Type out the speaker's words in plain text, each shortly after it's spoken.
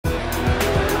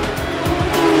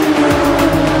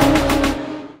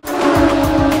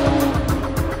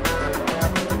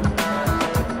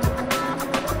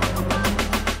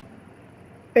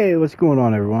what's going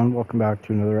on, everyone? Welcome back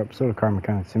to another episode of Car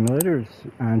Mechanic Simulator.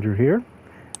 It's Andrew here,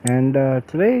 and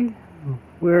today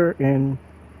we're in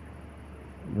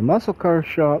the muscle car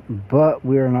shop, but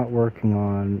we are not working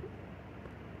on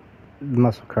the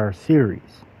muscle car series.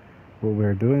 What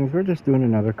we're doing is we're just doing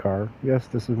another car. Yes,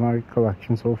 this is my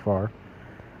collection so far.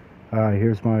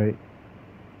 Here's my,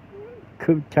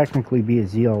 could technically be a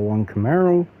ZL1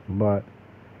 Camaro, but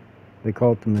they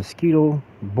call it the Mosquito,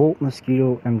 Bolt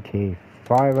Mosquito MK5,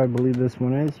 I believe this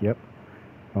one is. Yep.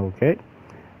 Okay.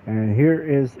 And here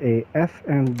is a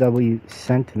FMW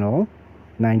Sentinel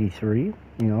 93. You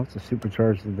know, it's a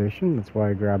supercharged edition. That's why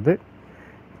I grabbed it.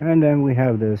 And then we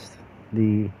have this,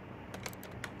 the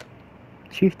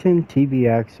Chieftain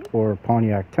TBX or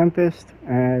Pontiac Tempest.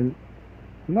 And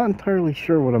I'm not entirely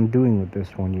sure what I'm doing with this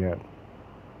one yet.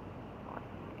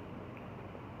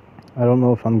 I don't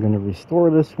know if I'm going to restore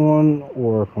this one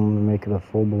or if I'm going to make it a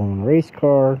full-blown race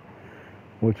car,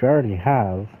 which I already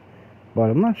have, but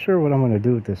I'm not sure what I'm going to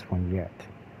do with this one yet.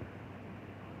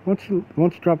 Why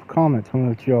don't you drop a comment, tell me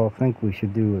what y'all think we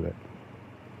should do with it.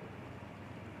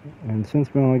 And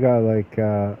since we only got like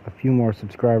a few more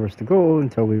subscribers to go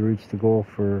until we reach the goal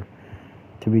to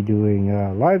be doing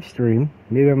live stream,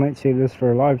 maybe I might save this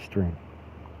for a live stream.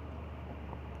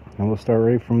 And we'll start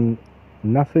right from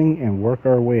nothing and work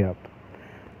our way up.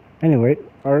 Anyway,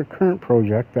 our current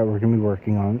project that we're going to be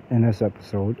working on in this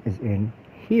episode is in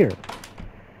here.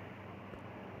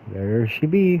 There she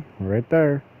be, right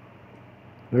there.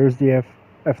 There's the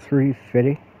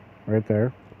F350 right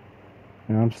there.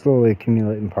 And I'm slowly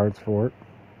accumulating parts for it.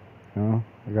 You know,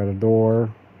 I got a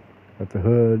door, got the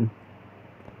hood,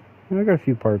 and I got a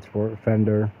few parts for it,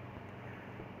 fender.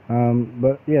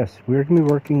 But yes, we're going to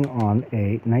be working on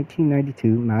a 1992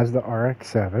 Mazda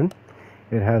RX7.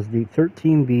 It has the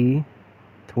 13B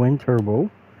twin turbo.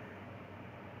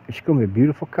 It's going to be a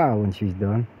beautiful car when she's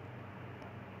done.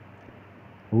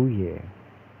 Oh yeah.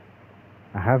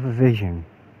 I have a vision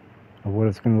of what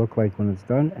it's going to look like when it's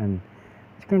done, and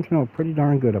it's going to turn out pretty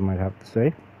darn good, I might have to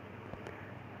say.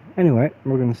 Anyway,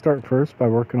 we're going to start first by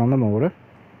working on the motor.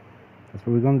 That's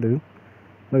what we're going to do.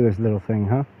 Look at this little thing,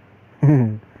 huh?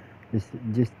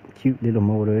 Just cute little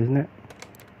motor, isn't it?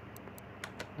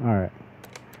 Alright,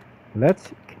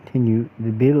 let's continue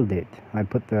to build it. I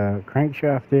put the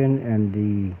crankshaft in and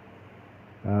the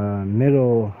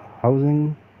middle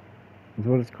housing is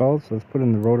what it's called. So let's put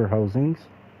in the rotor housings.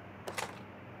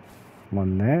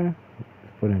 One there.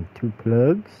 Let's put in 2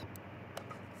 plugs.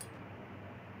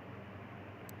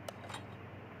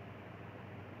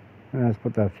 And let's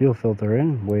put that fuel filter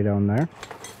in way down there.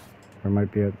 Or it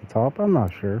might be at the top, I'm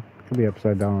not sure. It could be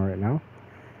upside down right now.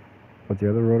 Put the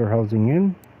other rotor housing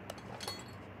in.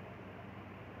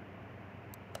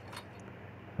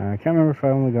 I can't remember if I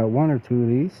only got 1 or 2 of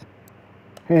these.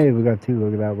 Hey, we got 2.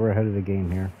 Look at that. We're ahead of the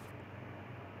game here.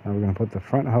 Now we're going to put the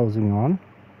front housing on.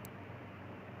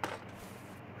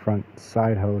 Front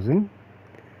side housing.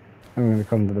 And we're going to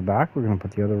come to the back. We're going to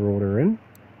put the other rotor in.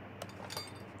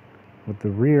 With the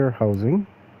rear housing.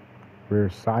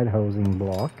 Rear side housing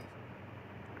block.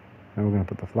 And we're going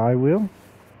to put the flywheel.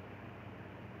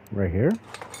 Right here.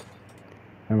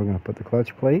 And we're going to put the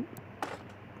clutch plate.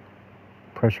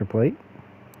 Pressure plate.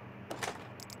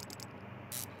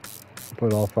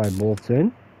 Put all 5 bolts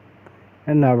in,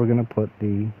 and now we're going to put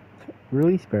the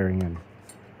release bearing in.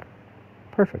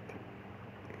 Perfect.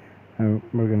 And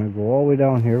we're going to go all the way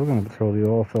down here. We're going to throw the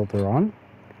oil filter on,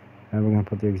 and we're going to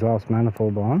put the exhaust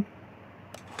manifold on,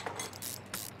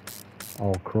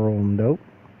 all chromed out.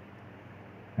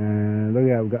 And look at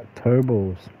that, we've got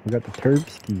turbos. We got the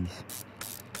Turbskis,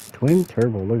 twin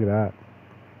turbo. Look at that,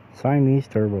 Siamese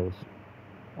turbos,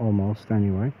 almost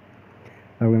anyway.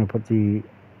 Now we're going to put the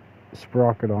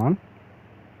sprocket on,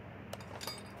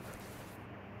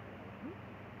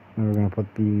 and we're going to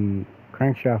put the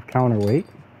crankshaft counterweight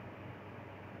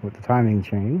with the timing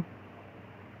chain.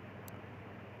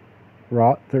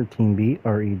 ROT 13B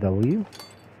REW.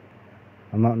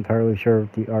 I'm not entirely sure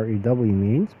what the REW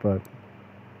means, but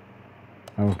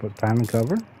I'm going to put timing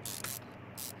cover.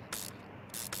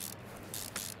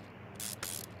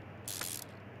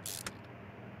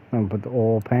 I'm going to put the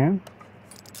oil pan.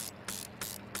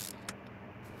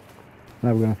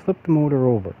 Now we're going to flip the motor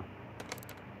over.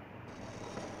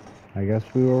 I guess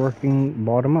we were working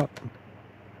bottom up.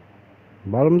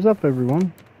 Bottoms up,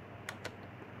 everyone.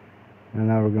 And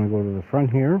now we're going to go to the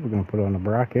front here. We're going to put on a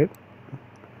bracket.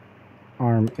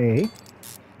 Arm A.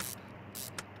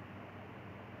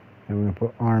 And we're going to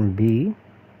put arm B.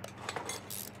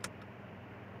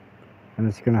 And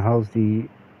it's going to house the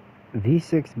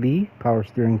V6B power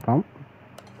steering pump.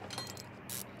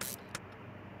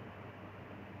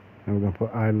 And we're going to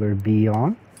put idler B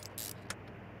on.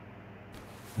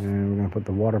 And we're going to put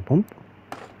the water pump.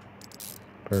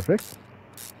 Perfect.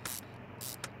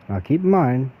 Now keep in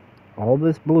mind, all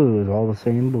this blue is all the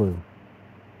same blue.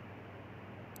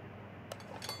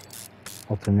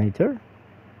 Alternator.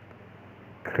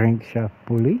 Crankshaft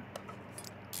pulley.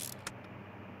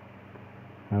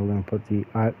 Now we're going to put the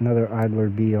another idler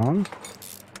B on.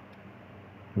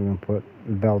 We're going to put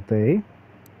belt A.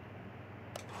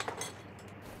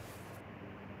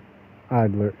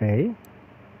 Idler A.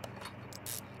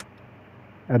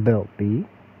 A belt B.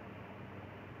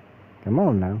 Come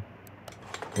on now.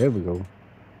 There we go.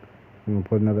 We're going to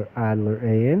put another idler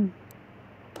A in.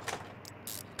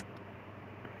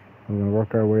 We're going to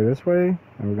work our way this way,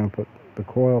 and we're going to put the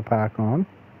coil pack on.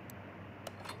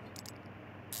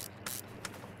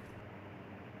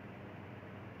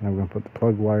 Now we're going to put the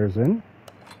plug wires in.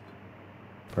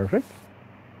 Perfect.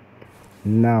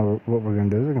 Now what we're going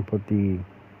to do is we're going to put the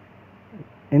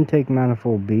intake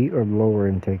manifold B, or lower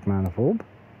intake manifold.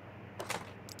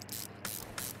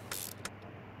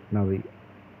 Now we're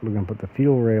going to put the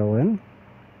fuel rail in.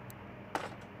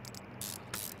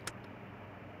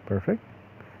 Perfect.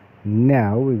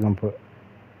 Now we're going to put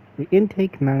the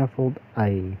intake manifold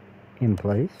I in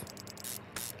place.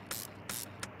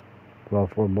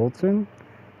 12-4 bolts in.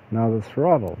 Now the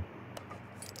throttle.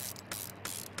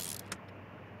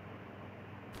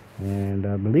 And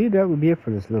I believe that would be it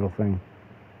for this little thing.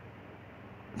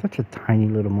 Such a tiny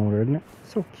little motor, isn't it?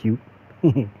 So cute.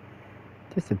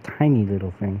 Just a tiny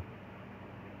little thing.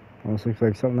 Almost looks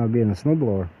like something that'd be in a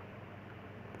snowblower.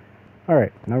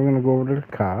 Alright, now we're going to go over to the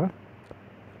car.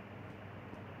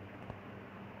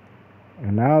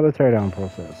 And now the teardown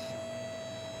process.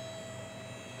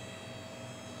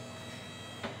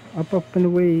 Up, up, and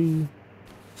away.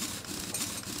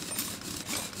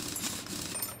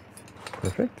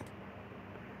 Perfect.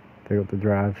 Take out the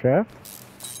drive shaft.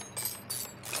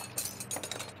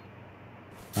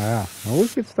 Ah, I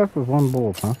always get stuck with one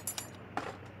bolt, huh?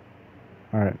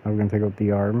 Alright, now we're going to take out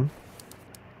the arm.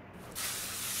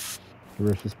 The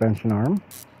rear suspension arm.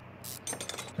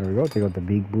 There we go, take out the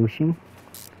big bushing.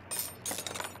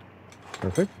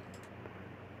 Perfect.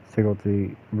 Let's take out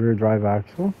the rear drive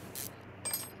axle.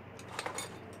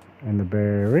 And the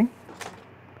bearing.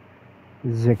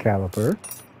 The caliper.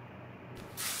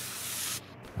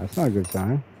 That's not a good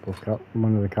sign.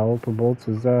 One of the caliper bolts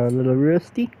is a little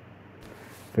rusty.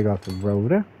 Take off the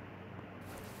rotor.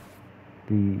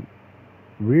 The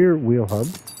rear wheel hub.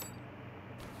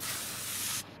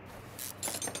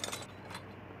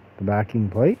 The backing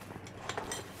plate.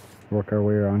 Work our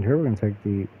way around here. We're going to take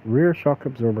the rear shock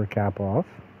absorber cap off.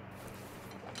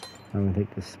 I'm going to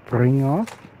take the spring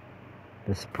off.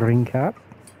 The spring cap.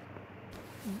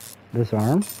 This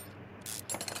arm.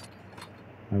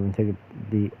 I'm going to take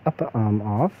the upper arm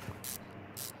off.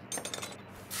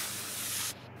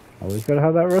 Always got to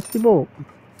have that rusty bolt.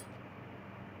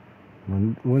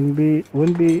 Wouldn't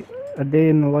be a day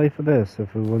in the life of this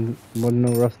if it wasn't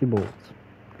no rusty bolts.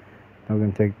 Now we're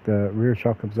going to take the rear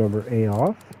shock absorber A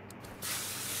off.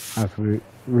 After we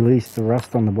release the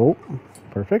rust on the bolt.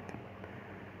 Perfect.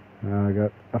 I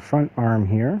got a front arm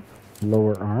here.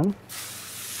 Lower arm.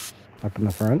 Up in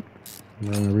the front.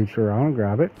 I'm going to reach around and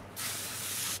grab it.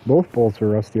 Both bolts are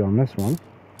rusty on this one.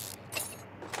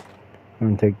 I'm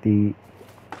going to take the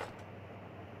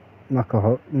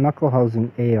knuckle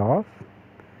housing A off.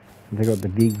 And take out the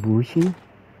big bushing.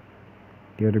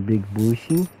 The other big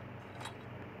bushing.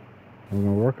 We're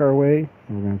going to work our way.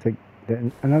 We're going to take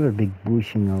another big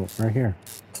bushing out right here.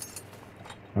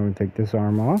 I'm going to take this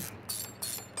arm off.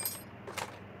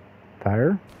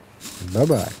 Tire.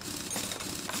 Bye-bye.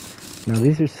 Now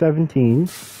these are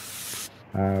 17s.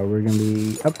 We're going to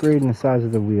be upgrading the size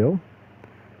of the wheel.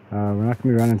 We're not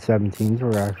going to be running 17s.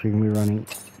 We're actually going to be running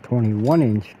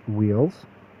 21-inch wheels.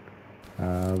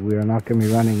 We are not going to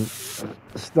be running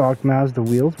stock Mazda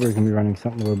wheels. We're going to be running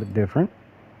something a little bit different.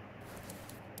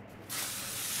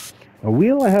 A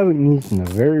wheel I haven't used in a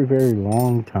very, very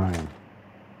long time.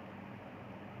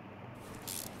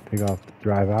 Take off the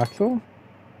drive axle.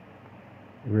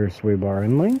 Rear sway bar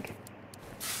end link.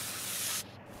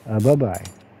 Bye-bye.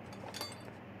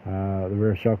 The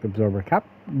rear shock absorber cap.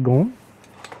 Gone.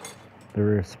 The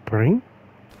rear spring.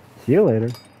 See you later.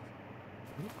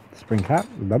 Spring cap.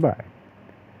 Bye-bye.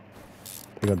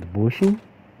 Take out the bushing.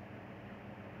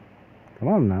 Come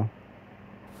on now.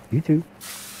 You too.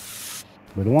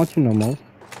 We don't want you no more.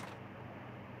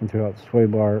 And take out the sway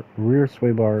bar, rear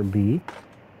sway bar B.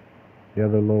 The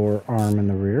other lower arm in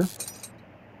the rear.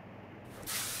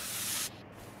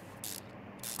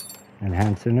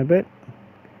 Enhance it a bit.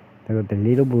 Take out the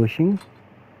little bushing.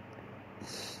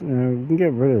 we can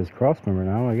get rid of this cross member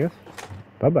now, I guess.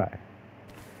 Bye-bye.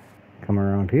 Come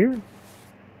around here.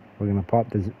 We're going to pop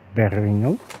this bearing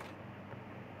out.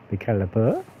 The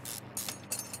caliper.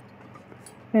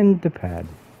 And the pad.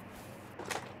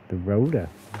 The rotor.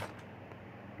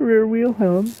 Rear wheel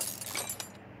hub.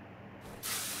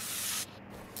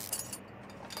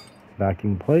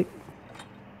 Backing plate.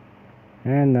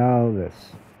 And now this.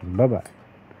 Bye-bye.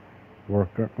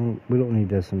 Worker. We don't need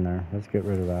this in there. Let's get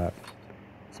rid of that.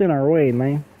 It's in our way,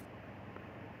 man.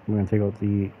 I'm going to take out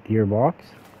the gearbox.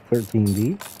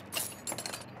 13B.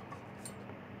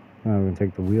 Now we're going to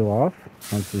take the wheel off.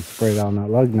 Once we spray down that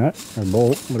lug nut, or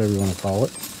bolt, whatever you want to call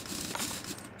it.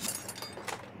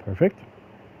 Perfect.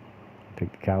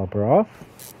 Take the caliper off.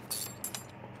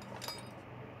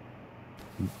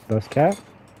 Dust cap.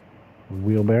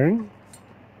 Wheel bearing.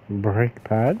 Brake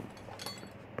pad.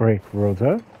 Brake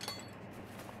rotor.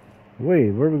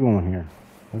 Wait, where are we going here?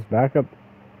 Let's back up.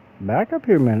 Back up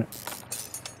here a minute.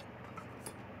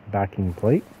 Backing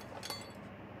plate.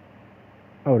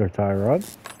 Outer tie rod.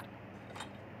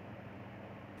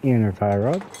 Inner tie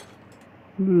rod.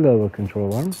 Lower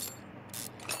control arm.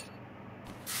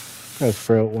 Let's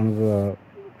spray out one of the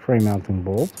frame mounting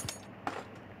bolts.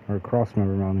 Or cross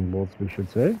member mounting bolts, we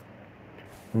should say.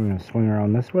 We're going to swing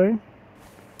around this way.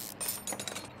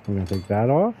 We're going to take that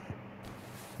off.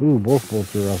 Ooh, both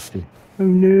bolts are rusty. Oh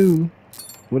no.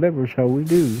 Whatever shall we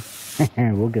do?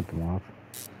 We'll get them off.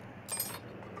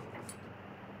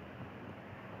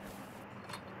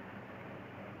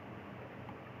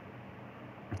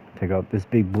 Take out this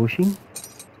big bushing.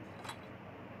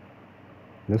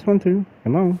 This one too.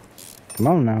 Come on. Come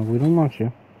on now. We don't want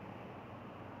you.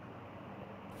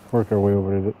 Work our way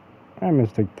over to the... I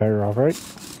must take the tire off, right?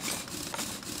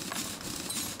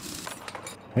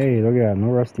 Hey, look at that.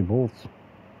 No rusty bolts.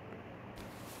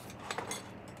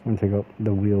 I'm going to take out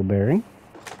the wheel bearing.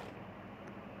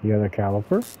 The other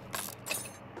caliper.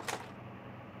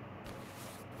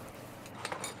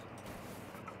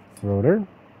 Rotor.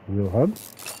 Wheel hub.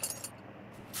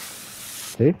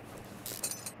 See?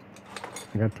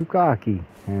 I got too cocky.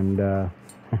 And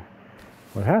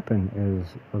what happened is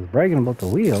I was bragging about the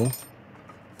wheel.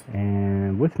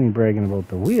 And with me bragging about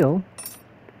the wheel,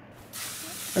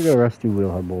 I got a rusty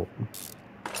wheel hub bolt.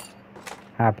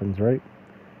 Happens, right?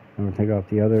 I'm going to take off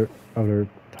the other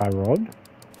tie rod.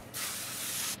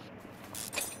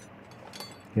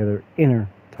 The other inner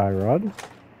tie rod.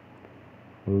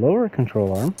 Lower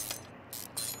control arm.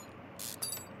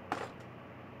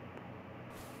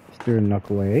 Steering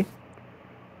knuckle A.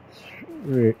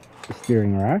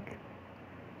 Steering rack.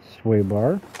 Sway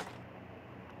bar.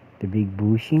 The big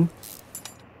bushing.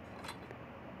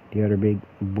 The other big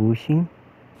bushing.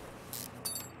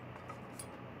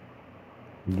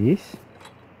 This.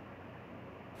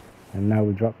 And now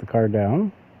we drop the car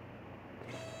down.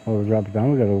 While we drop it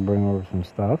down, we gotta bring over some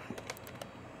stuff.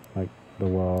 Like the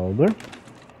welder.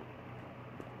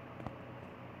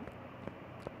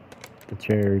 The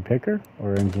cherry picker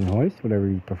or engine hoist, whatever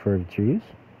you prefer to choose.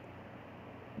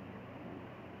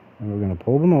 And we're gonna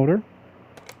pull the motor.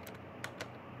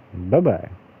 Bye-bye.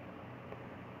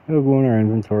 It'll go in our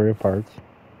inventory of parts.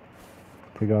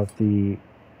 Take off the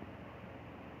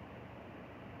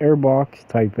airbox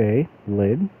type A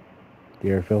lid, the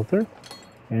air filter,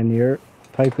 and the air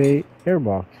type A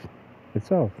airbox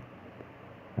itself.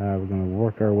 We're going to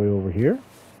work our way over here.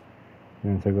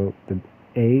 We're going to take out the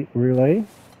A relay,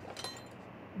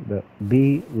 the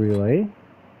B relay,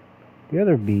 the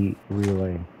other B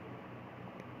relay.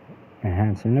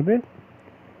 Enhancing a bit.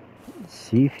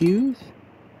 C fuse,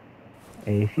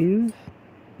 A fuse,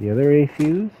 the other A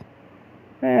fuse,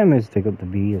 and let's take out the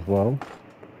B as well.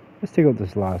 Let's take out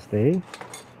this last A.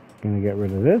 Gonna get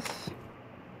rid of this,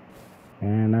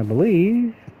 and I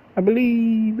believe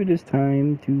it is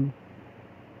time to.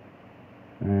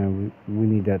 We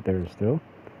need that there still.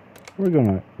 We're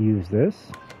gonna use this.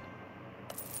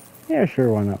 Yeah, sure,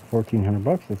 why not? 1,400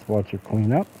 bucks. Let's watch it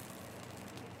clean up.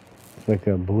 It's like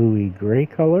a bluey gray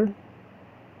color.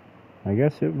 I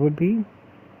guess it would be.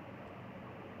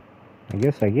 I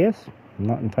guess. I'm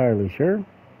not entirely sure.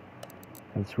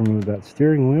 Let's remove that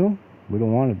steering wheel. We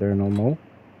don't want it there no more.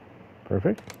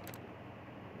 Perfect.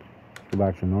 Go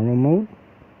back to normal mode.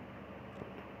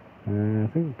 And I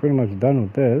think we're pretty much done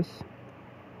with this.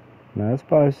 Now let's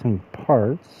buy some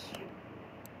parts.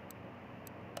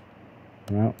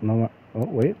 No. Oh,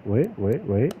 wait.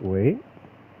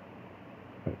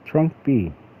 Trunk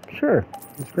B. Sure.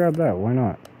 Let's grab that. Why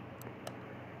not?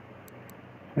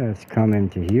 Let's come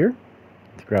into here.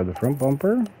 Let's grab the front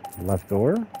bumper, left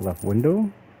door, left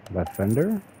window, left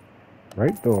fender,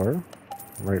 right door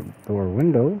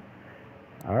window,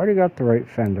 I already got the right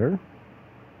fender.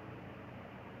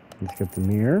 Let's get the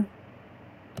mirror,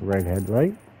 right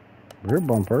headlight, rear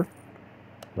bumper,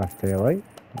 left taillight,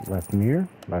 left mirror,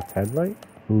 left headlight,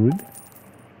 hood,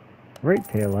 right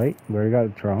taillight. We already got a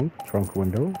trunk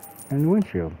window, and the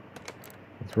windshield.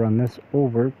 Let's run this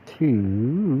over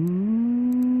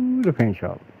to the paint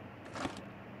shop.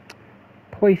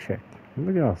 Perfect.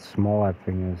 Look at how small that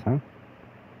thing is, huh?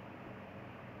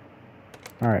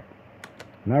 Alright,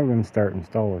 now we're going to start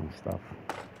installing stuff.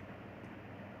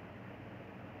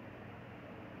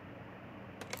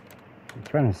 I'm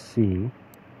trying to see.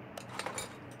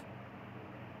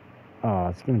 Oh,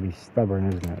 it's going to be stubborn,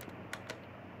 isn't it?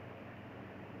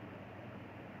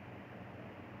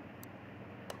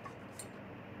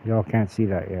 Y'all can't see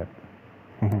that yet.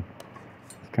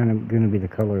 It's kind of going to be the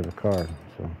color of the car,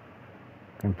 so I'm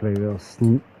going to play a little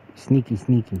sneaky.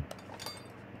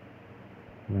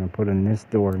 I'm going to put in this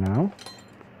door now.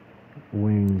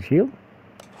 Windshield.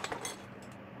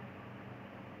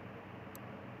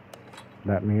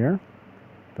 That mirror.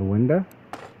 The window.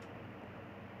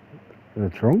 The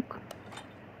trunk.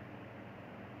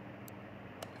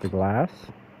 The glass.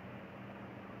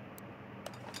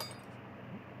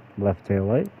 Left tail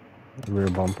light. Rear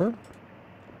bumper.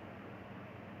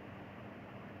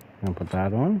 I'm going to put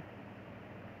that on.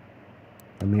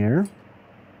 The mirror.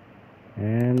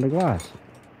 And the glass.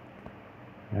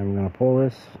 And I'm going to pull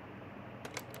this.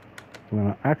 I'm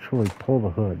going to actually pull the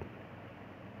hood.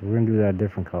 We're going to do that a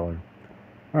different color.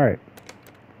 Alright.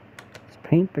 Let's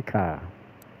paint the car.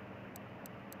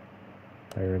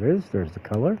 There it is. There's the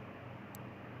color.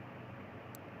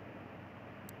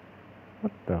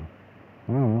 What the?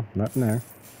 Oh, nothing there.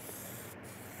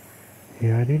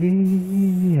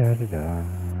 Yada-dee, yada-da,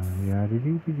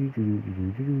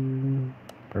 yada-dee-dee-dee-dee-dee-dee-dee.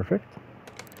 Perfect.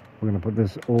 We're going to put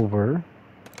this over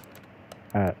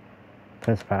at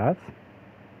test path.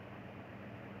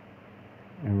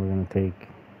 And we're going to take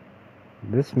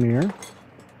this mirror,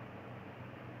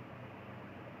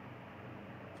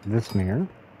 we're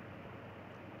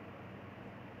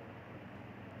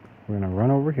going to run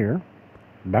over here,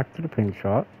 back to the paint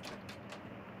shop.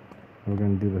 We're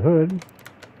going to do the hood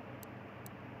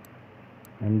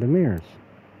and the mirrors.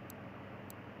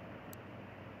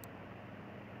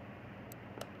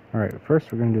 Alright,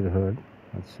 first we're going to do the hood.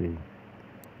 Let's see.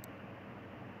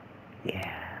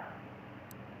 Yeah.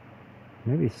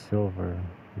 Maybe silver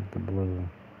with the blue.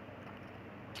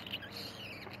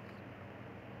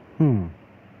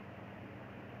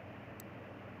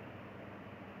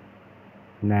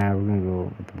 Nah, we're going to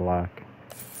go with the black.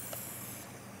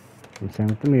 And same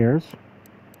with the mirrors.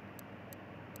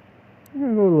 We're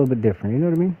going to go a little bit different, you know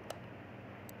what I mean?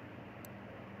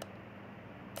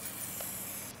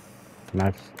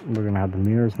 We're going to have the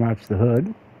mirrors match the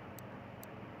hood.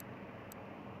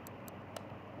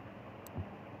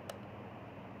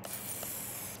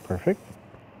 Perfect.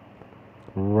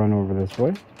 Run over this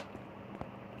way.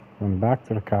 Run back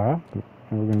to the car.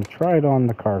 And we're going to try it on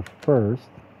the car first.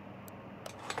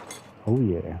 Oh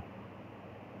yeah.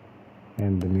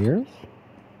 And the mirrors.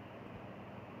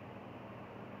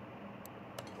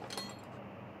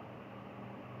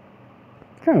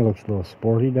 Kind of looks a little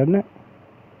sporty, doesn't it?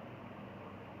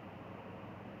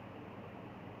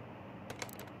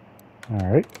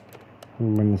 Alright.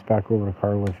 We'll bring this back over to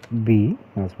car lift B.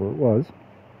 That's where it was.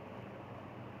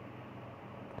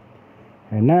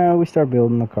 And now we start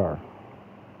building the car.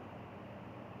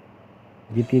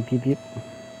 Yip, yip, yip, yip.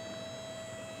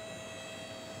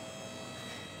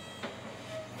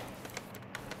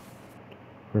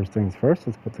 First things first,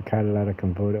 let's put the catalytic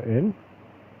converter in.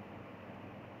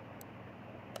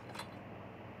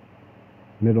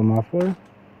 Middle muffler.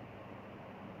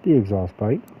 The exhaust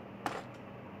pipe.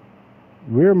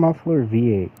 Rear muffler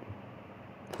V8.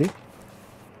 See? I'm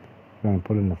going to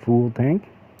put in the fuel tank.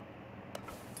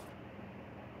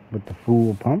 With the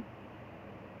fuel pump.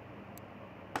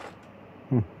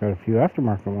 Got a few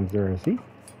aftermarket ones there, I see.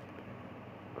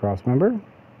 Cross member.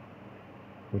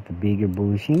 With the bigger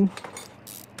bushing.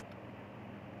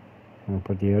 I'm going to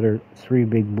put the other 3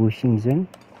 big bushings in.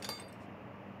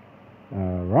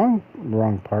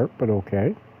 Wrong part, but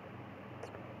okay.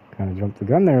 Kind of jumped the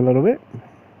gun there a little bit.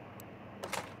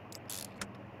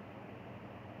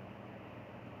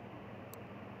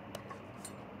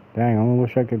 Dang, I only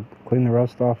wish I could clean the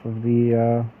rust off of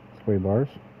the sway bars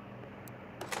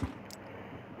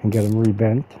and get them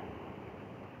rebent.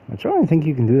 I don't think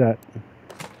you can do that.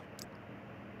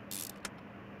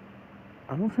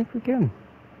 I don't think we can.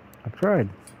 I've tried.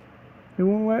 It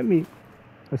won't let me.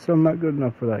 I'm still not good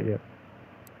enough for that yet.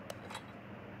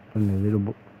 Put in the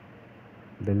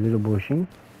little bushing.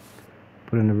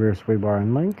 Put in the rear sway bar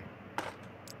and link.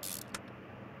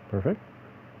 Perfect.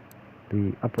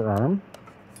 The upper arm.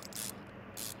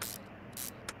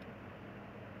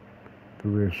 The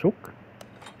rear shock.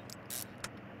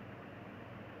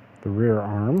 The rear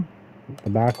arm. The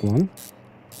back one.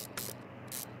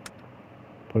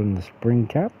 Put in the spring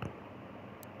cap.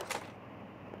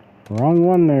 Wrong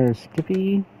one there,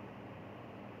 Skippy.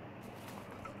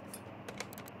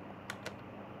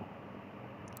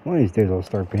 One of these days I'll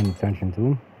start paying attention to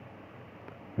them.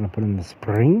 I'm gonna put in the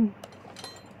spring.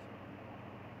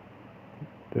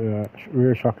 The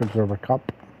rear shock absorber cup.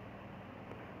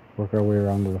 Work our way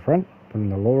around to the front. Put in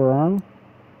the lower arm.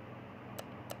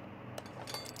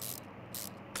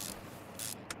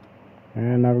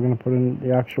 And now we're going to put in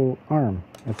the actual arm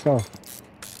itself.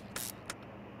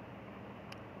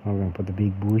 Now we're going to put the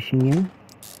big bushing in.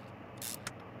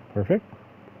 Perfect.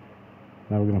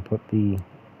 Now we're going to put the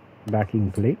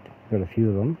backing plate. Got a few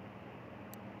of them.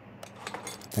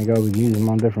 Thank God we can use them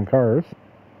on different cars.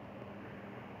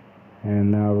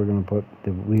 And now we're going to put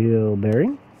the wheel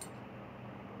bearing,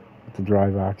 the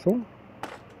drive axle,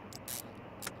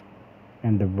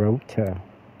 and the rotor.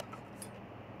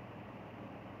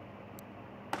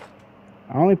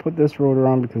 I only put this rotor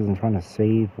on because I'm trying to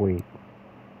save weight.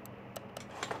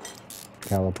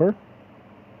 Caliper.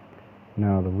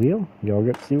 Now the wheel. Y'all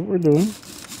get to see what we're doing.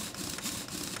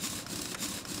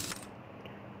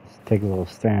 Let's take a little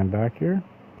stand back here.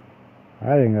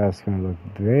 I think that's going to look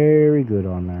very good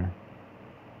on there.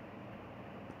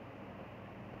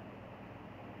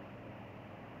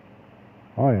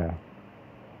 Oh yeah.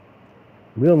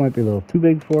 Wheel might be a little too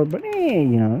big for it, but you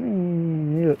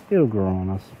know, it'll grow on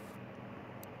us.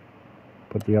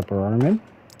 Put the upper arm in.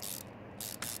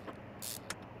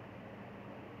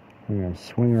 We're going to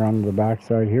swing around to the back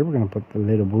side here. We're going to put the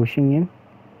little bushing in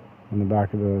on the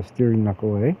back of the steering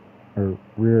knuckle A, or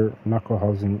rear knuckle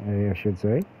housing A, I should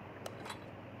say.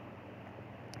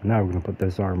 Now we're going to put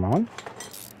this arm on.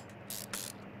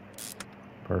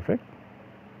 Perfect.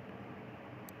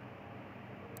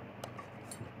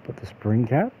 Put the spring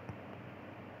cap,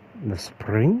 the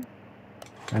spring,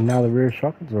 and now the rear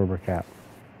shock absorber cap,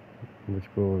 which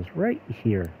goes right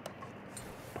here.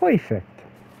 Perfect.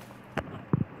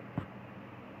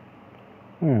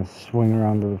 I'm going to swing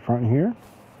around to the front here.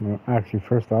 Actually,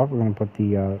 first off, we're going to put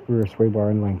the rear sway bar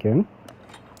and link in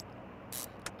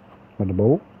with the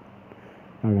bolt.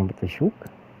 Now we're going to put the shock,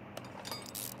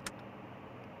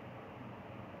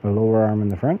 the lower arm in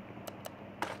the front,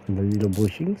 and the little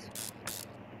bushings.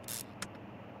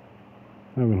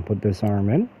 Now we're going to put this arm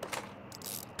in.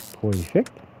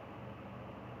 Perfect.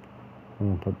 I'm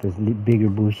going to put this bigger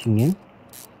bushing in.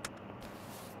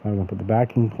 Now we're going to put the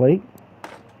backing plate,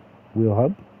 wheel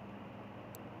hub,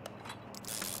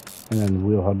 and then the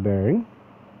wheel hub bearing,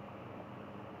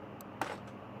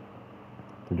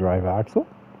 the drive axle,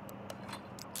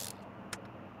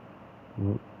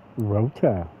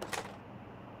 rotor,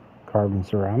 carbon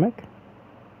ceramic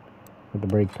with the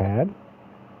brake pad,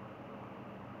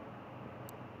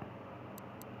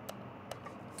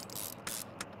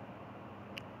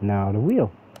 now the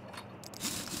wheel.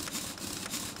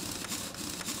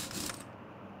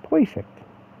 Perfect.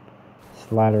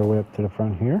 Slide our way up to the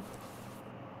front here.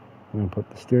 I'm going to put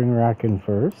the steering rack in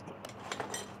first,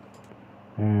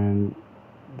 and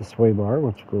the sway bar,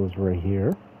 which goes right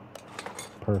here.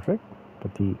 Perfect.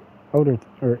 Put the outer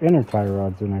or inner tie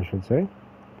rods in, I should say.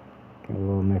 Get a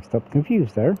little mixed up,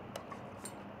 confused there.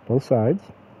 Both sides.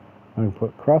 I'm going to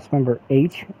put cross member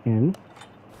H in.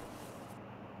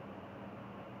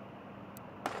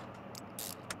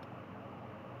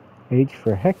 H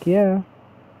for heck yeah.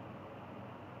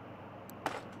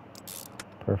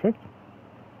 Perfect.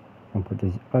 I'm going to put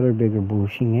this other bigger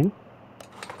bushing in.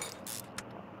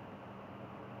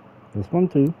 This one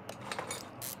too.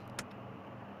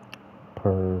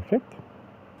 Perfect.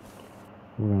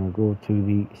 We're going to go to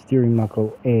the steering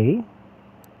knuckle A. I'm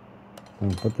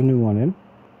going to put the new one in.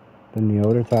 Then the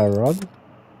outer tie rod.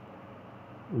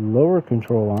 Lower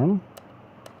control arm.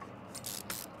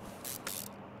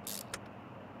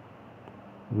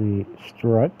 The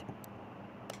strut.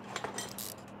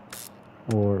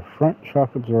 Or front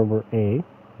shock absorber A.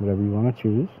 Whatever you want to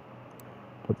choose.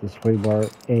 Put the sway bar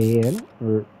A in.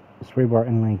 Or sway bar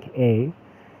and link A.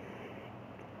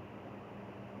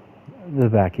 The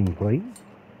backing plate.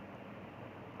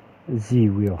 Z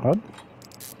wheel hub.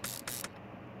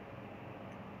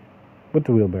 With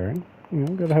the wheel bearing. You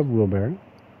know, gotta have wheel bearing.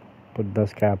 Put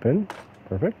dust cap in.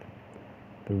 Perfect.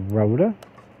 The rotor.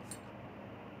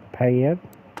 Pad.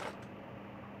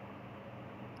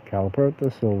 Caliper at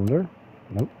the cylinder.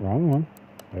 Nope, wrong one.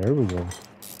 There we go.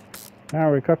 Now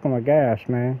we're cooking with gas,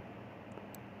 man.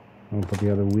 I'm gonna put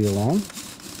the other wheel on.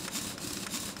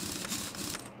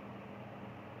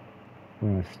 We're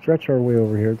going to stretch our way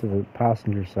over here to the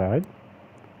passenger side.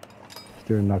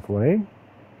 Steer knuckle A.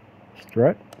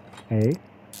 Strut A.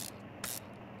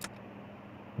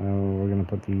 Now we're going to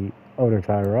put the outer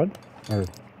tie rod.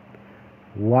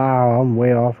 Wow, I'm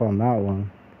way off on that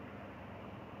one.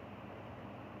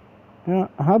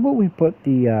 How about we put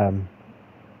the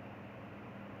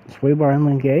sway bar in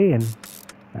link A, and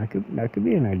that could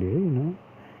be an idea, you know.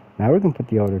 Now we can put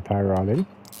the outer tie rod in.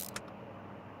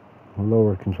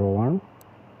 Lower control arm.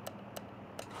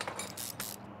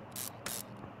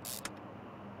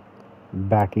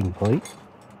 Backing plate.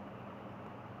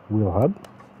 Wheel hub.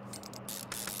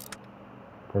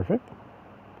 Perfect.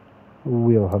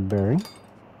 Wheel hub bearing.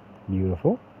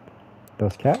 Beautiful.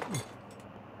 Dust cap.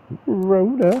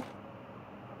 Rotor.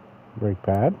 Brake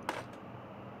pad.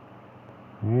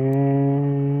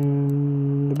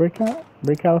 And the brake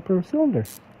caliper cylinder.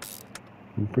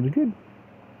 Pretty good.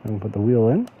 I'm going to put the wheel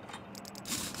in.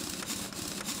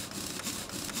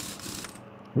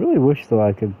 Really wish though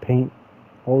I could paint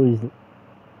all these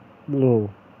little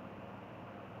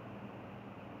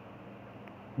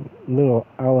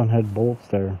Allen head bolts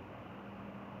there.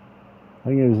 I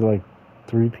think it was like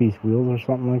 3-piece wheels or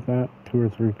something like that. 2 or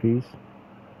 3 piece.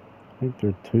 I think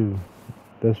they're 2.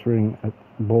 This ring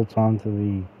bolts onto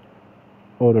the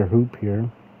outer hoop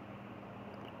here.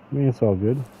 I mean, it's all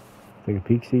good. Take a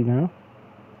peek see now.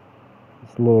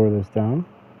 Let's lower this down.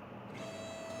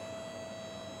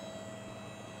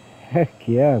 Heck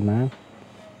yeah, man.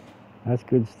 That's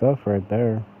good stuff right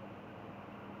there.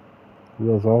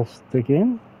 Wheels all stick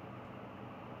in.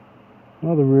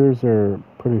 Well, the rears are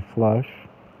pretty flush.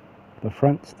 The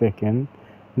front stick in.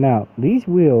 Now, these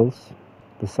wheels,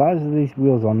 the size of these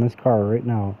wheels on this car right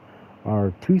now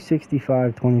are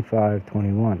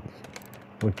 265/25/21s.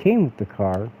 What came with the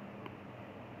car,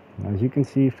 as you can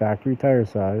see, factory tire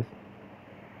size,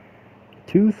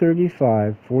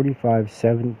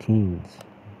 235/45/17s.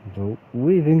 So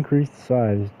we've increased the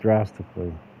size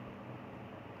drastically.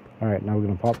 Alright, now we're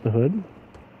going to pop the hood, and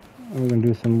we're going to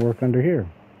do some work under here.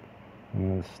 I'm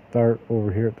going to start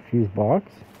over here at the fuse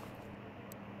box.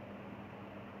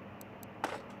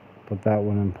 Put that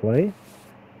one in play.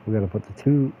 We got to put the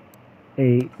 2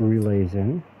 A relays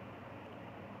in.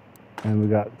 And we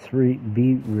got 3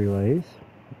 B relays,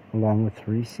 along with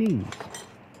 3 C's.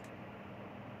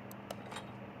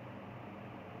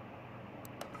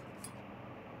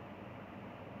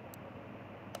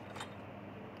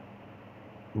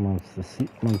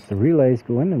 Once the relays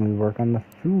go in, then we work on the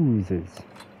fuses.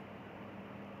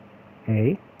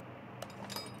 A,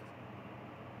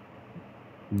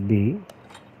 B,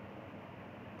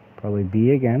 probably B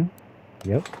again,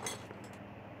 yep.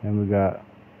 Then we got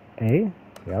A,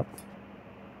 yep.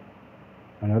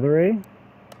 Another A,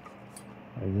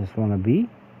 I just want a B,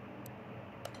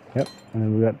 yep. And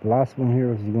then we got the last one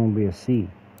here, which is going to be a C.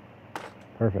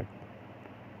 Perfect.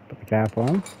 Put the cap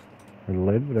on, or the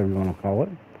lid, whatever you want to call it.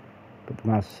 Put the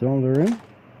master cylinder in,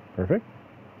 perfect.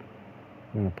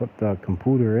 We're going to put the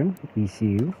computer in,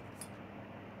 ECU.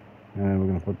 And we're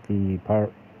going to put the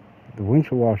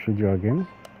windshield washer jug in.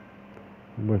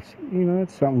 Which, you know,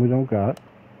 it's something we don't got.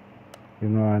 You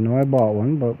know I bought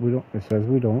one, but we don't. It says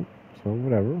we don't. So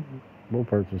whatever. We'll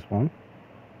purchase one.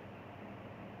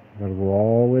 Gotta go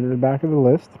all the way to the back of the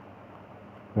list.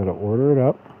 Gotta order it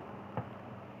up.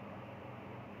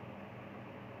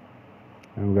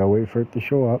 And we gotta wait for it to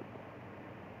show up.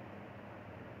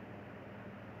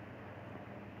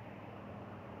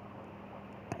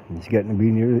 It's getting to be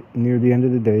near the end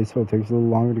of the day, so it takes a little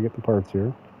longer to get the parts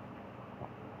here.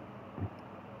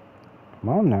 Come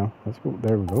on now, let's go.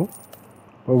 There we go.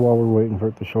 But while we're waiting for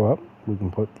it to show up, we can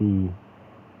put the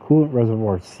coolant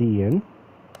reservoir C in.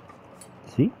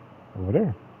 See, over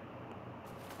there.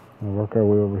 We'll work our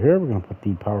way over here. We're going to put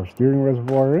the power steering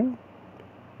reservoir in,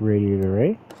 radiator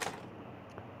A,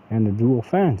 and the dual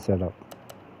fan setup.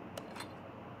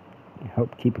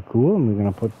 Help keep it cool. And we're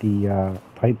going to put the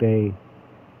Type A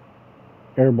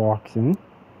air box in,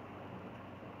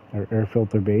 or air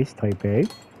filter base Type A,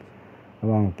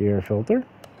 along with the air filter.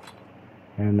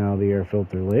 And now the air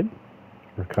filter lid,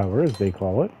 or cover as they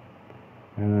call it.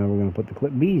 And then we're going to put the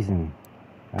clip B's in.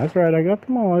 That's right, I got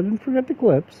them all. I didn't forget the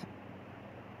clips.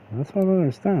 That's what I don't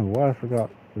understand. Why I forgot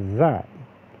that.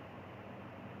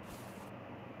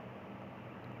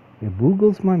 It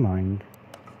boogles my mind.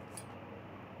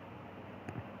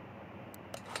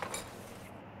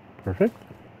 Perfect.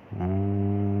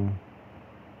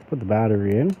 Let's put the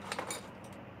battery in.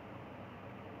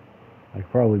 I could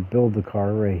probably build the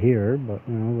car right here, but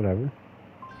you know, whatever.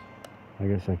 I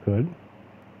guess I could.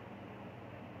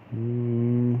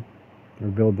 Or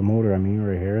build the motor, I mean,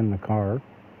 right here in the car.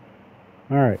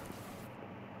 Alright.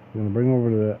 We're going to bring over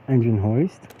the engine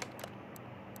hoist,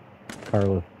 car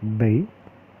lift bay,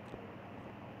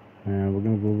 and we're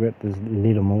going to go get this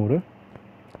little motor.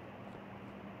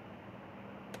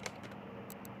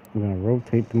 We're going to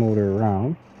rotate the motor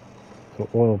around, so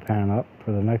oil pan up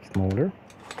for the next motor.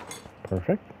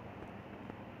 Perfect.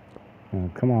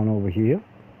 And come on over here.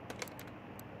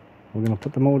 We're going to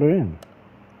put the motor in.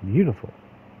 Beautiful.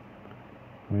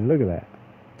 I mean, look at that.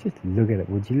 Just look at it.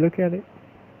 Would you look at it?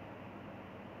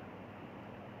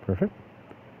 Perfect.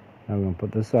 Now we're going to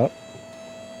put this up.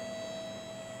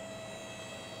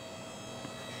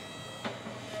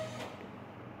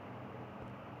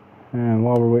 And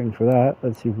while we're waiting for that,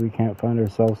 let's see if we can't find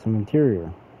ourselves some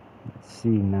interior. Let's see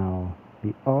now.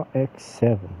 The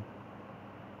RX7.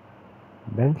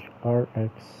 Bench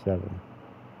RX7.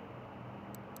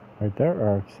 Right there,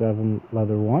 RX7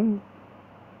 leather 1.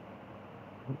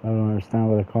 I don't understand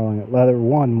why they're calling it leather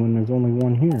 1 when there's only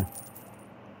one here.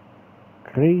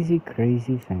 Crazy,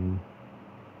 crazy thing.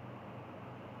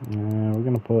 We're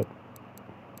going to put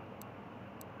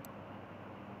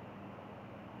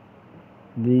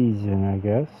these in, I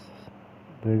guess.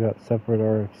 They got separate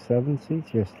RX7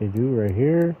 seats. Yes, they do, right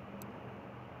here.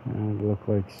 And it look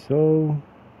like so.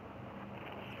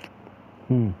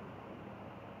 Yeah,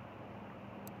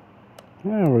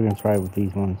 we're going to try with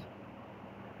these ones.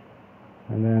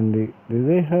 And then, do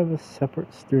they have a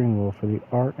separate steering wheel for the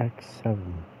RX7?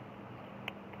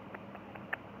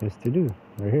 Yes, they do,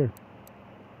 right here.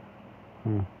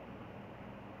 Let's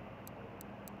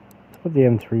put the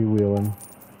M3 wheel in.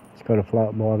 It's got a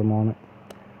flat bottom on it.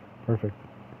 Perfect.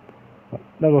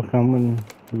 That'll come when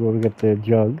we go to get the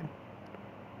jug.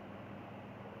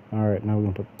 Alright, now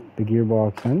we're going to put the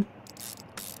gearbox in.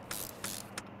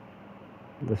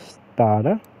 The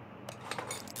starter.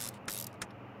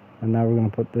 And now we're going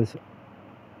to put this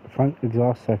front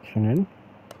exhaust section in.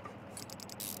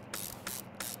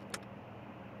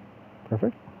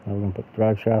 Perfect. Now we're going to put the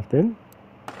drive shaft in.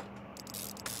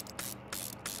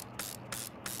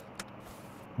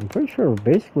 I'm pretty sure we're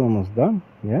basically almost done.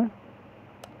 Yeah.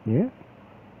 Yeah.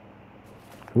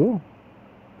 Cool.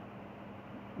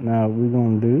 Now what we're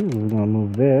going to do is we're going to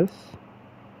move this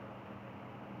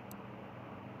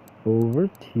over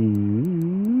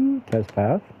to test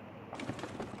path.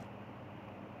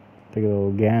 Take a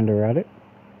little gander at it.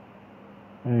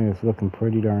 I think it's looking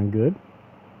pretty darn good.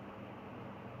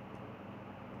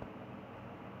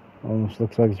 Almost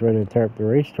looks like it's ready to tear up the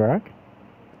racetrack.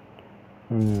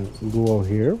 We're going to go out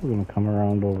here. We're going to come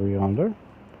around over yonder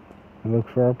and look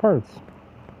for our parts.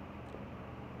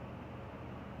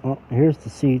 Oh, here's the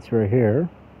seats right here.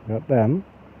 Got them.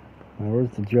 Now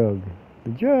where's the jug?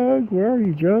 The jug! Where are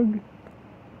you, jug?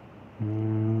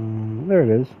 There it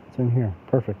is. It's in here.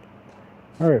 Perfect.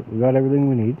 Alright, we got everything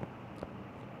we need.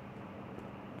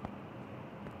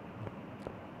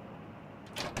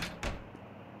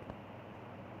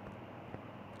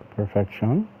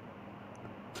 Perfection.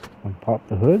 I'll pop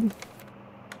the hood.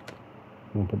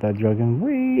 We'll put that jug in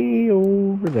way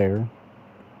over there.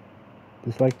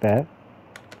 Just like that.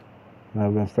 Now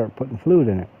we're going to start putting fluid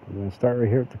in it. We're going to start right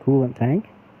here at the coolant tank.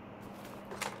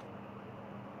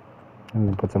 I'm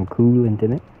going to put some coolant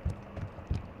in it.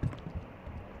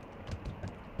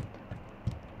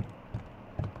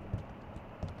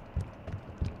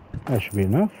 That should be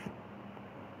enough.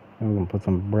 And we're going to put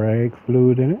some brake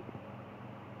fluid in it.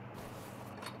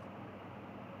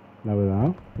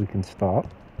 Now we can stop.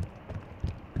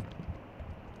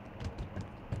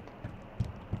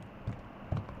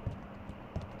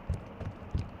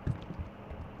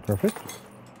 Perfect.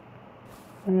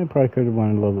 And I probably could have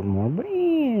wanted a little bit more, but you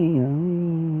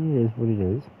know, it is what it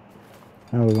is.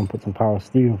 Now we're going to put some power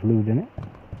steering fluid in it.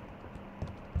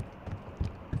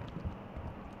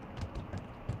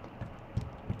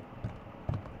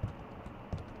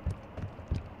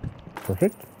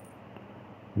 Perfect.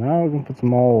 Now we're going to put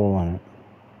some oil on it.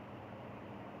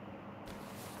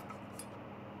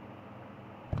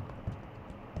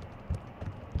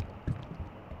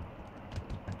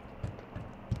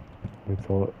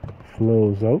 Until it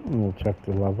flows out, and we'll check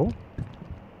the level.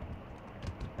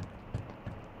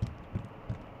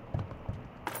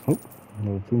 Oh, a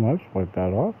little too much. Wipe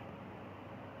that off.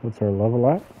 What's our level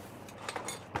at?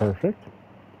 Perfect.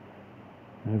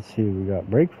 Let's see, we got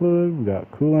brake fluid, we got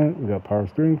coolant, we got power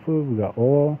steering fluid, we got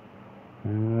oil.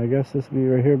 And I guess this will be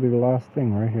right here, be the last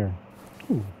thing right here.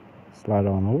 Ooh, slide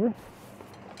on over.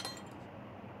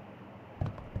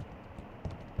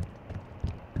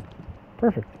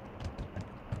 Perfect.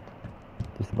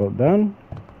 Just about done.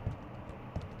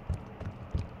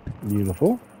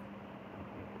 Beautiful.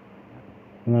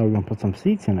 And now we're going to put some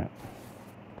seats in it.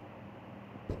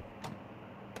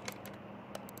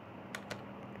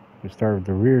 We start with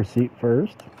the rear seat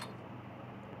first.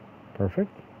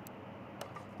 Perfect.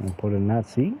 And put in that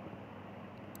seat.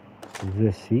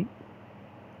 This seat.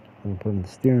 And put in the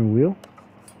steering wheel.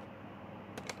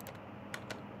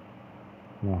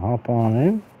 We'll hop on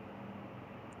in.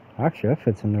 Actually, that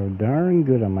fits in there darn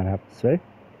good, I might have to say.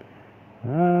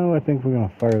 Oh, I think we're going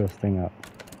to fire this thing up.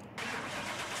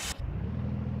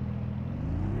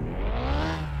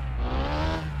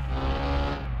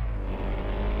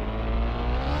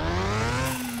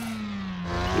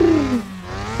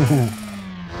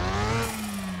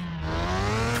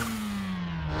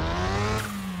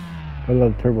 I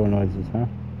love turbo noises, huh?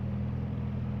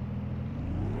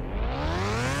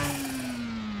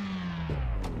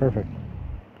 Perfect.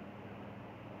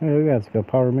 Hey, look at that. It's got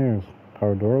power mirrors,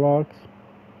 power door locks,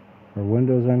 or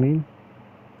windows, I mean.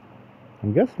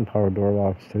 I'm guessing power door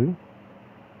locks too.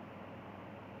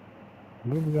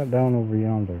 What have we got down over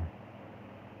yonder?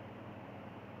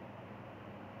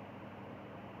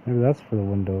 Maybe that's for the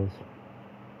windows.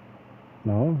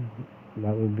 No,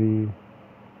 that would be...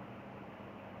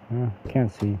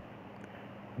 can't see.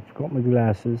 I forgot my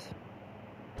glasses.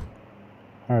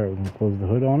 Alright, we're going to close the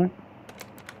hood on it.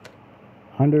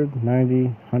 100, 90,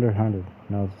 100, 100.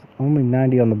 Now it's only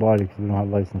 90 on the body because we don't have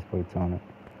license plates on it.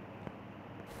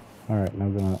 Alright, now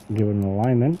I'm going to give it an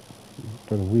alignment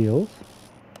for the wheels.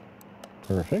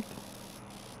 Perfect.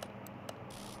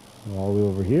 All the way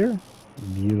over here.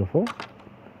 Beautiful.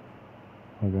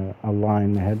 We're going to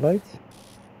align the headlights.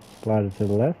 Slide it to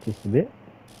the left just a bit.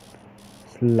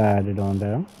 Slide it on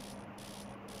down.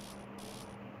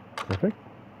 Perfect.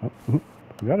 Oh,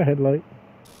 we got a headlight.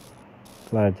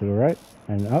 Slide to the right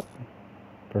and up.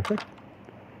 Perfect.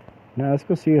 Now let's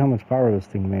go see how much power this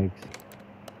thing makes.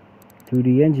 To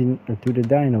the engine, or to the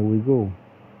dyno we go.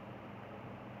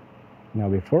 Now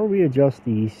before we adjust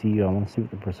the ECU, I want to see what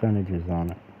the percentage is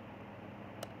on it.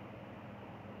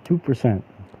 2%.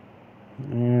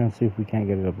 And let's see if we can't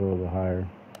get it up a little bit higher.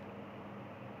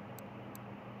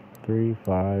 3,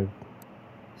 5,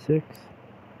 6.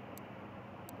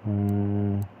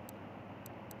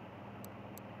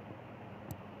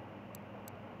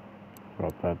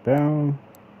 Drop that down.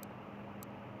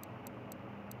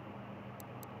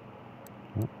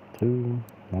 2.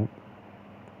 Nope.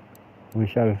 We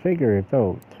shall figure it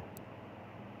out.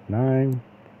 9.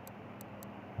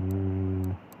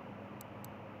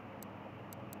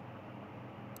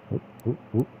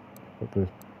 Put this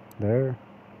there.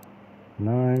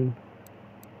 9.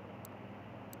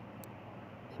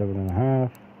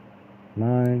 7.5.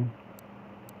 9.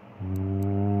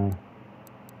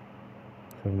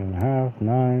 7.5.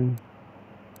 9.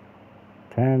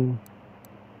 10.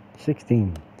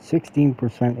 16.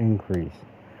 16% increase.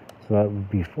 So that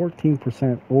would be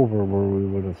 14% over where we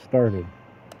would have started.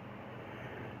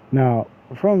 Now,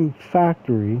 from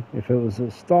factory, if it was a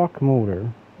stock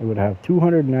motor, it would have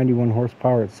 291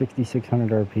 horsepower at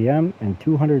 6,600 RPM and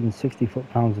 260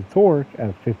 foot-pounds of torque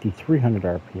at 5,300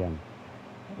 RPM.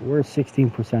 We're a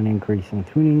 16% increase in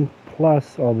tuning,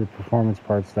 plus all the performance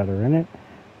parts that are in it.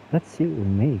 Let's see what we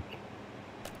make.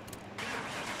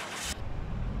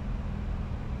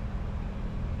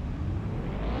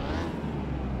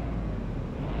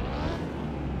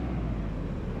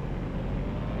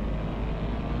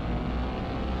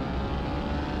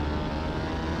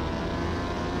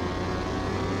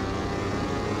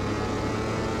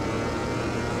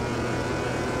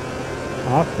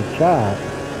 Off the chart.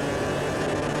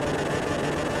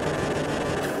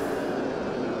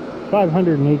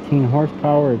 518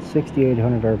 horsepower at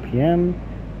 6,800 RPM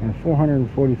and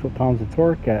 440 foot-pounds of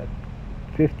torque at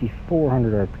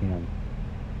 5,400 RPM.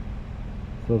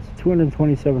 So it's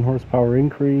 227 horsepower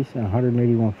increase and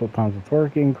 181 foot-pounds of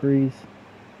torque increase.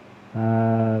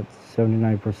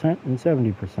 79% and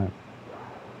 70%.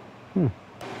 I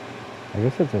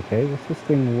guess that's okay. What's this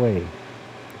thing weigh?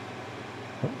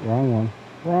 Oh, wrong one.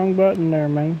 Wrong button there,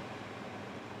 man.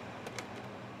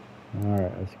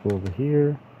 Alright, let's go over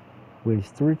here.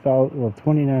 Weighs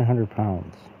 2,900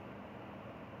 pounds.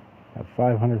 At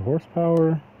 500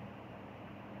 horsepower.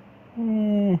 I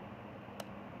mean,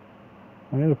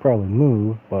 it'll probably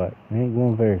move, but it ain't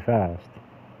going very fast.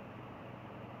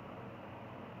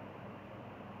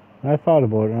 I thought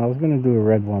about it, and I was going to do a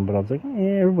red one, but I was like,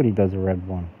 everybody does a red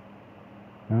one.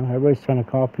 Everybody's trying to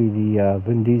copy the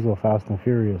Vin Diesel Fast and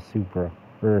Furious the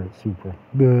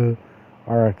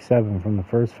RX7 from the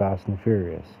first Fast and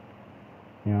Furious.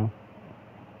 You know?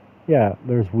 Yeah,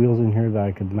 there's wheels in here that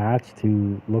I could match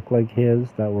to look like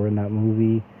his that were in that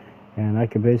movie, and I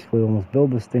could basically almost build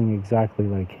this thing exactly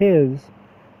like his,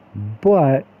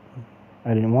 but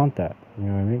I didn't want that. You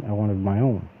know what I mean? I wanted my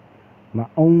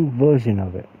own version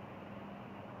of it.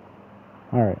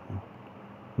 Alright,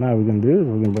 now what we're going to do is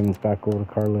we're going to bring this back over to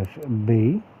car lift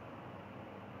B.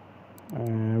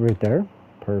 Right there.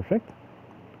 Perfect.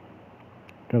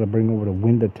 Got to bring over the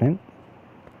window tint.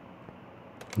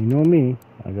 You know me,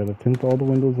 I got to tint all the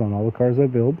windows on all the cars I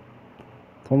build.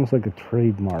 It's almost like a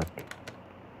trademark.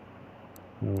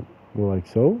 Go like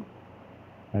so.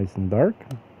 Nice and dark.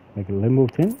 Make a limbo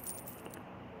tint.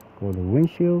 Go to the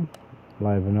windshield.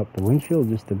 Liven up the windshield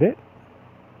just a bit.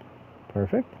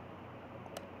 Perfect.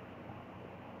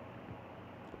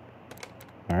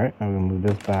 Alright, I'm going to move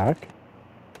this back.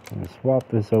 I'm going to swap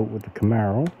this out with the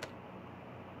Camaro.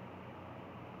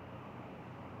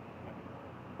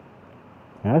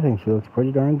 And I think she looks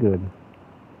pretty darn good.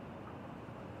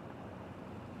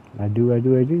 I do.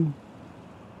 You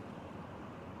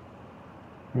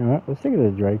know what? Let's take it to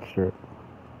the drag strip.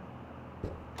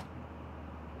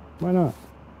 Why not?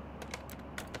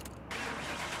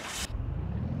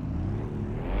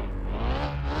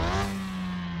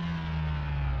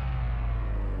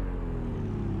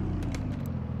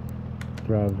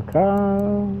 Drive the car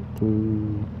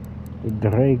to the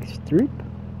drag strip.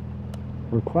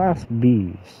 We're class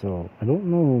B, so I don't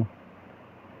know.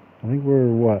 I think we're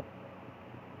what?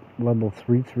 Level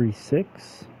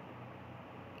 336?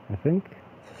 I think?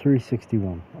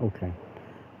 361. Okay.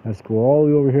 Let's go all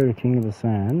the way over here to King of the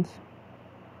Sands.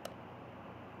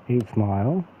 8th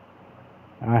mile.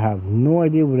 I have no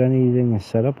idea what anything is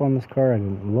set up on this car. I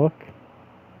didn't look.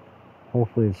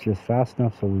 Hopefully it's just fast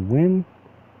enough so we win.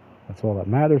 That's all that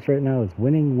matters right now, is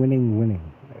winning, winning, winning.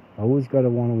 I always got to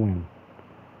want to win.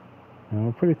 And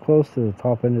we're pretty close to the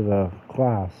top end of the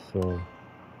class, so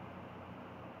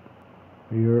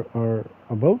we are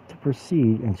about to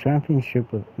proceed in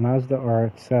championship with Mazda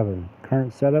RX7.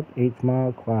 Current setup, 8th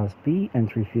mile, class B.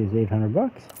 Entry fee is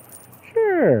 $800.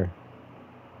 Sure.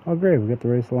 Oh great, we got to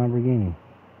race the Lamborghini.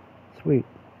 Sweet.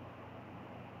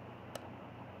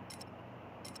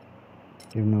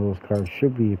 Even though those cars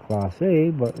should be class A,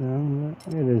 but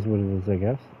it is what it is, I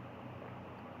guess.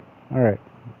 Alright.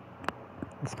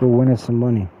 Let's go win us some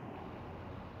money.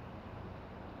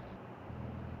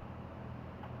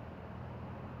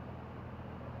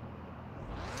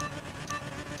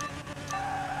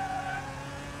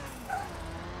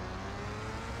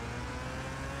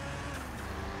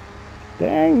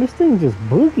 Dang, this thing just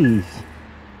boogies.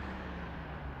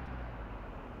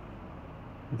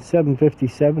 It's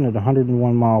 757 at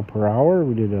 101 mile per hour.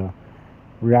 We did a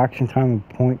reaction time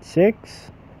of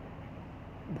 0.6.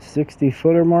 60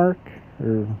 footer mark,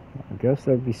 or I guess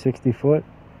that would be 60 foot.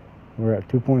 We're at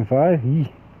 2.5.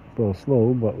 A little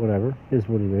slow, but whatever. Is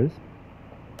what it is.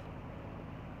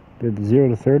 Did 0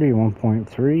 to 30 in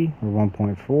 1.3 or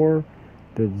 1.4.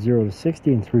 Did 0 to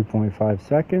 60 in 3.5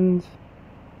 seconds.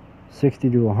 60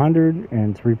 to 100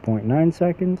 in 3.9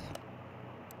 seconds.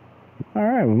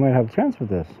 Alright, we might have a chance with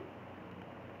this.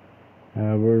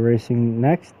 We're racing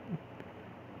next.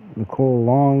 Nicole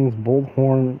Long's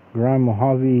Bullhorn Grand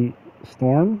Mojave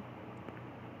Storm.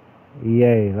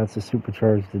 Yay, that's a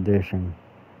supercharged edition.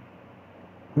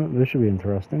 Well, this should be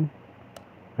interesting.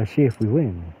 Let's see if we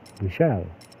win. We shall.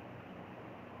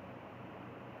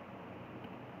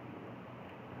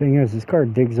 Thing is, this car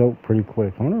digs out pretty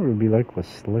quick. I wonder what it would be like with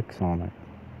slicks on it.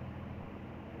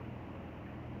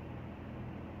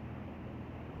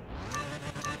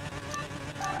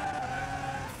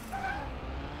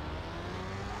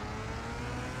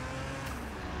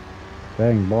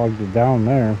 Dang, bogged it down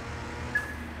there.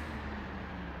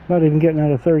 Not even getting out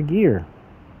of third gear.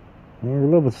 We're a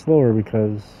little bit slower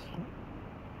because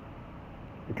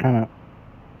it kind of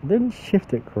didn't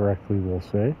shift it correctly, we'll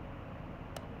say.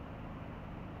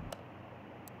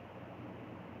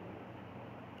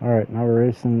 Alright, now we're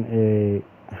racing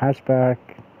a hatchback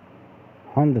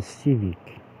Honda Civic.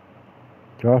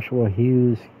 Joshua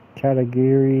Hughes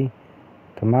category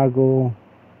Tamago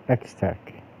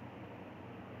X-Tech.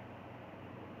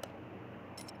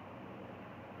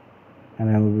 And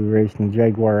then we'll be racing the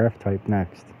Jaguar F-Type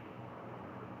next.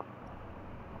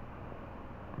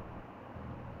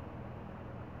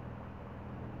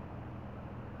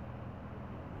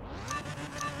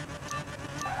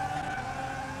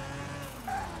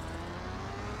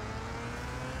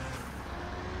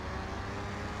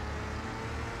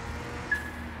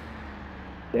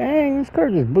 Dang, this car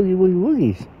just boogie woogie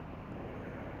woogies.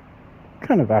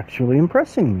 Kind of actually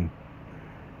impressing me.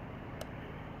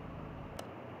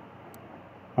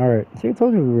 Alright, see, I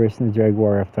told you we were racing the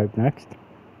Jaguar F-Type next.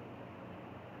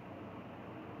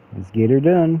 Let's get her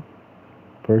done.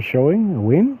 First showing, a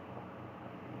win.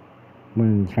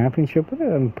 Winning the championship with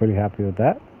it, I'm pretty happy with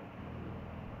that.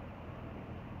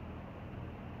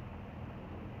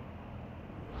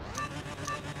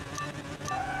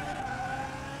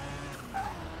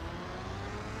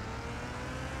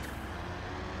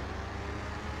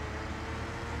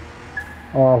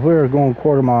 Oh, if we were going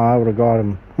quarter mile, I would have got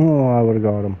him. Oh, I would have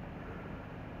got him.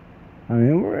 I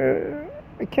mean,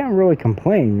 I can't really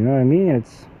complain, you know what I mean?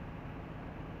 It's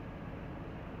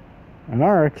an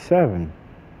RX7.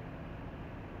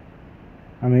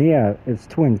 I mean, yeah, it's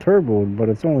twin turboed, but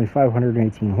it's only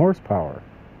 518 horsepower.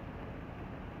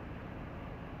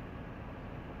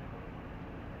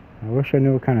 I wish I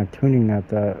knew what kind of tuning that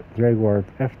the Jaguar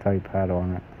F-Type had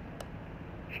on it.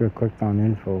 Should have clicked on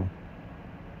info.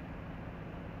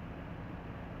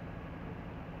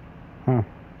 Huh.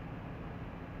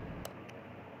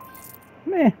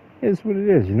 Meh, it's what it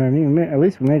is, you know what I mean? At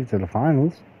least we made it to the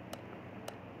finals.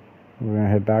 We're gonna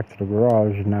head back to the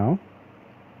garage now.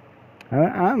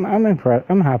 I'm impressed.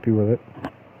 I'm happy with it.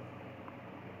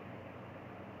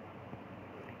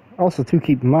 Also, to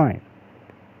keep in mind,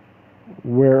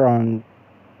 we're on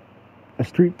a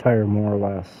street tire more or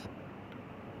less.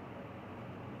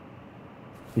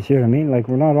 You see what I mean? Like,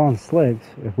 we're not on slicks.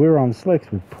 If we were on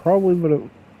slicks, we probably would have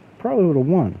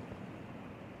won.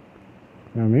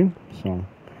 You know what I mean? So,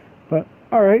 but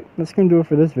all right, that's gonna do it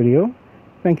for this video.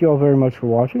 Thank you all very much for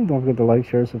watching. Don't forget to like,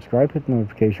 share, subscribe, hit the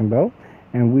notification bell,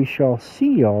 and we shall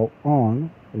see y'all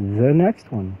on the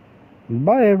next one.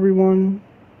 Bye, everyone.